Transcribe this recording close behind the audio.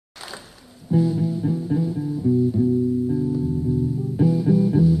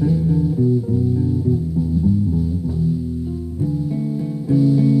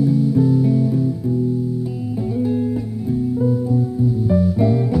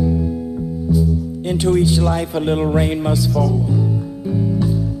Into each life a little rain must fall.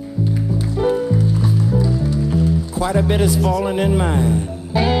 Quite a bit has fallen in mine.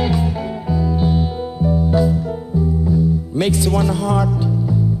 Makes one heart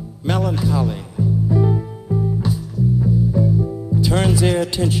melancholy. Turns their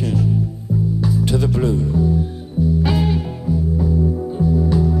attention to the blue.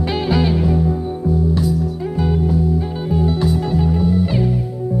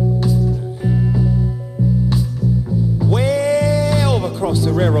 Across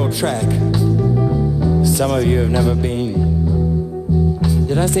the railroad track. Some of you have never been.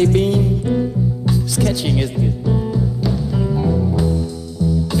 Did I say been? It's catching, isn't it?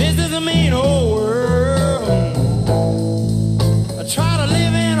 This is a mean old world. I try to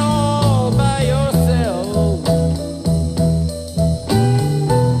live in all by yourself.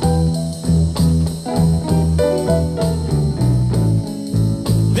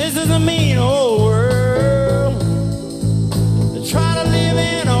 This is a mean old world. Try to live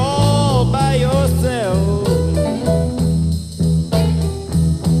in all by yourself.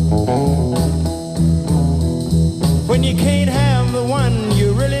 When you can't have the one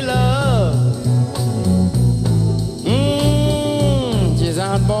you really love, just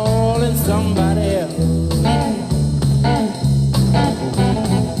eyeballing somebody else.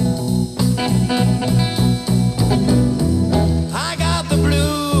 I got the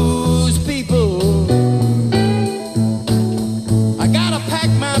blues, people.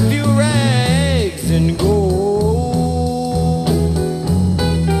 Pack my few rags and go.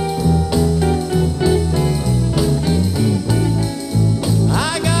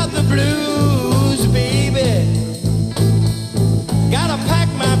 I got the blues, baby. Gotta pack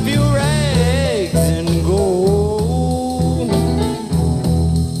my few rags and go.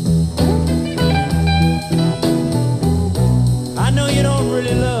 I know you don't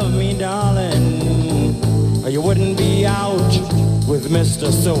really love me, darling, or you wouldn't be out with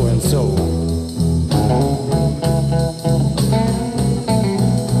Mr. So-and-so.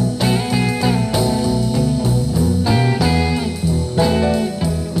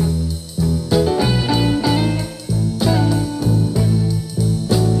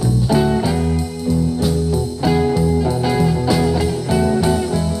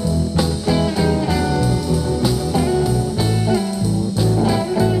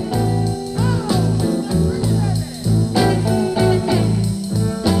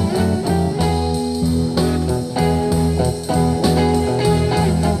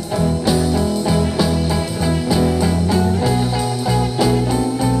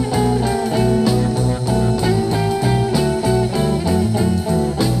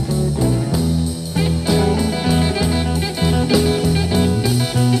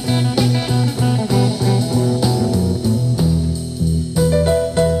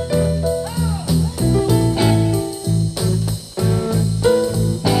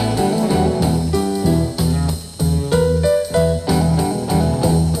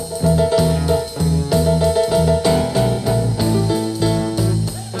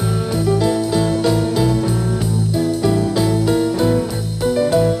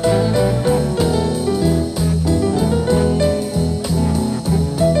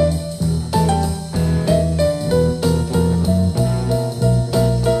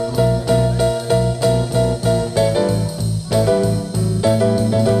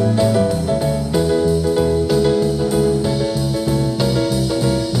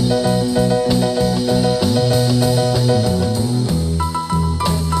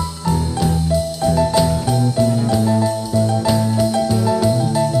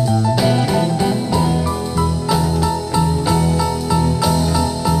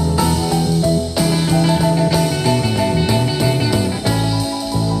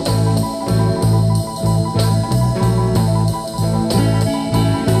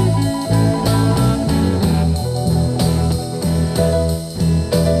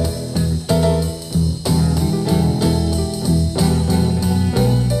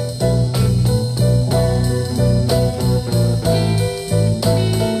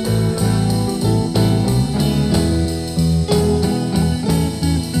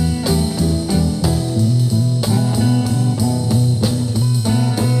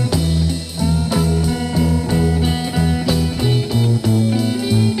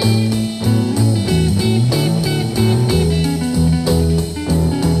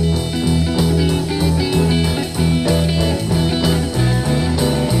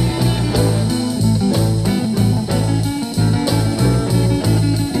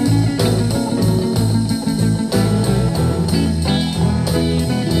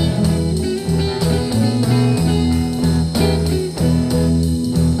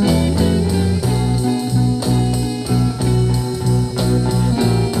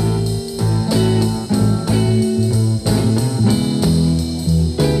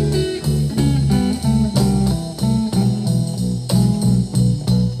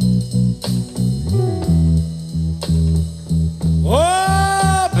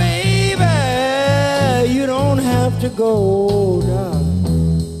 go, darling.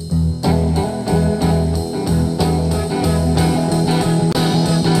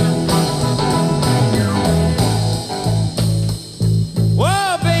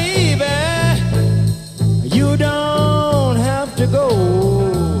 Well, baby, you don't have to go.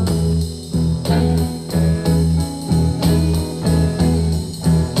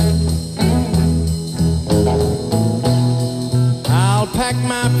 I'll pack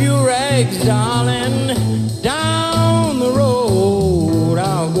my few rags, darling, down the road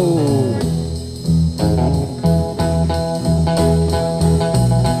I'll go.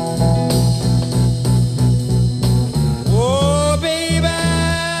 Oh, baby,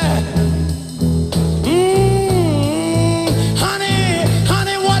 honey,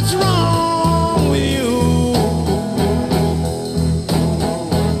 honey, what's wrong with you?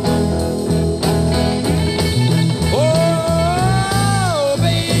 Oh,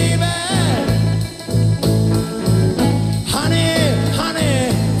 baby, honey,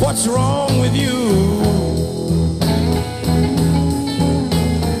 honey, what's wrong with you?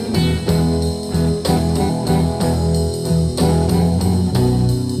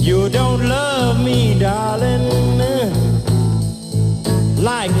 You don't love me, darling,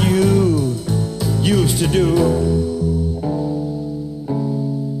 like you used to do.